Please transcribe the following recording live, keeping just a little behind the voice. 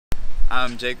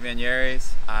I'm Jake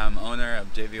VanYahres. I'm owner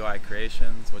of JVY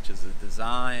Creations, which is a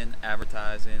design,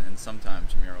 advertising, and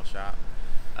sometimes mural shop.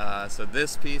 So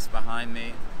this piece behind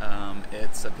me,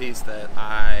 it's a piece that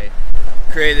I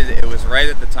created. It was right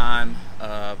at the time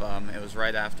of, it was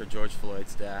right after George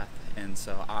Floyd's death, and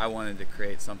so I wanted to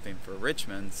create something for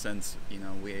Richmond, since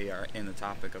we are in the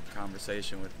topic of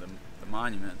conversation with the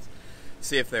monuments.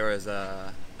 See if there was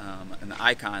an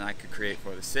icon I could create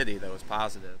for the city that was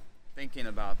positive. Thinking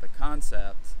about the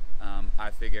concept,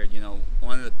 I figured,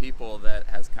 one of the people that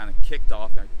has kind of kicked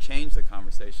off and changed the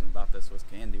conversation about this was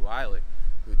Wiley,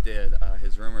 who did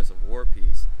his Rumors of War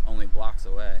piece only blocks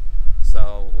away.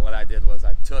 So what I did was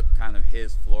I took kind of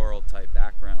his floral type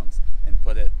backgrounds and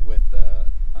put it with the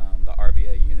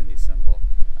RVA unity symbol,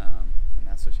 and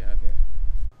that's what you have here.